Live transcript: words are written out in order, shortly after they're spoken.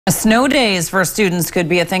Snow days for students could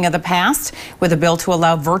be a thing of the past, with a bill to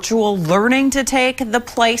allow virtual learning to take the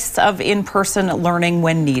place of in-person learning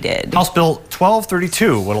when needed. House Bill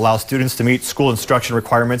 1232 would allow students to meet school instruction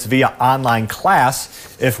requirements via online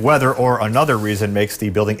class if weather or another reason makes the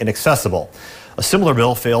building inaccessible. A similar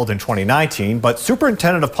bill failed in 2019, but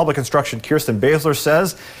Superintendent of Public Instruction Kirsten Baszler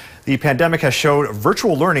says the pandemic has showed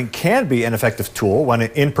virtual learning can be an effective tool when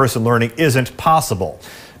in-person learning isn't possible.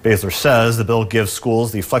 Baszler says the bill gives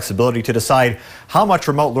schools the flexibility to decide how much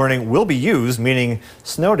remote learning will be used, meaning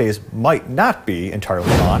snow days might not be entirely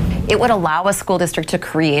gone. It would allow a school district to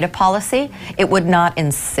create a policy. It would not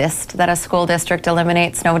insist that a school district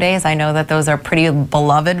eliminate snow days. I know that those are pretty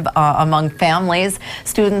beloved among families,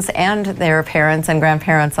 students, and their parents and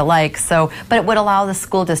grandparents alike. But it would allow the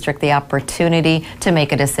school district the opportunity to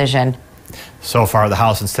make a decision. So far, the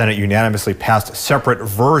House and Senate unanimously passed separate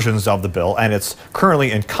versions of the bill, and it's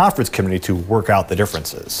currently in conference committee to work out the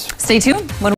differences. Stay tuned.